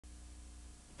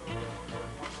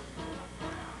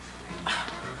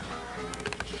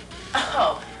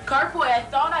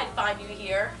you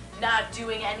here, not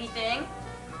doing anything.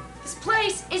 This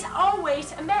place is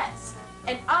always a mess,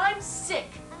 and I'm sick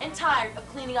and tired of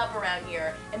cleaning up around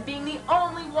here and being the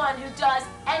only one who does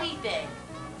anything.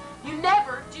 You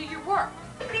never do your work.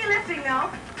 What are you lifting,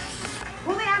 Mel?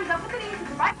 Pull the arms up with the knees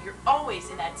and right. You're always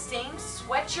in that same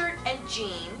sweatshirt and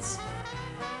jeans.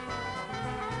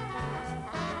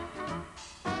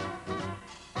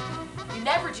 You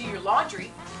never do your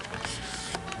laundry.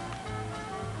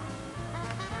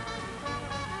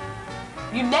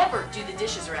 You never do the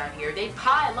dishes around here. They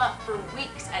pile up for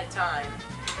weeks at a time.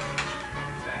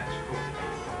 That's cool.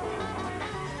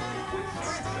 With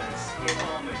sense, it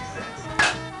all makes sense.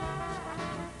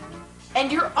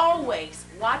 And you're always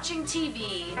watching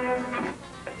TV.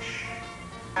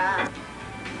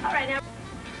 All right, now.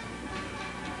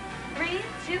 3,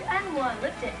 2, and 1.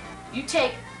 Lift it. You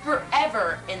take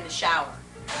forever in the shower.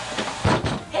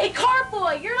 Hey, Cart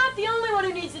Boy, you're not the only one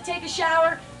who needs to take a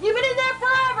shower. You've been in there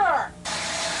forever.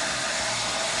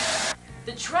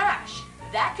 The trash,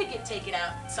 that could get taken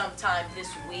out sometime this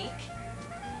week.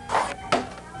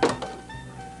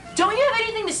 Don't you have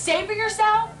anything to say for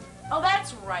yourself? Oh,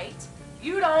 that's right.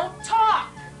 You don't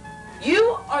talk.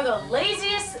 You are the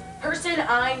laziest person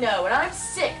I know, and I'm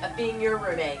sick of being your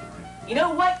roommate. You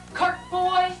know what, Cart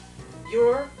Boy?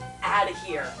 You're out of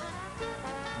here.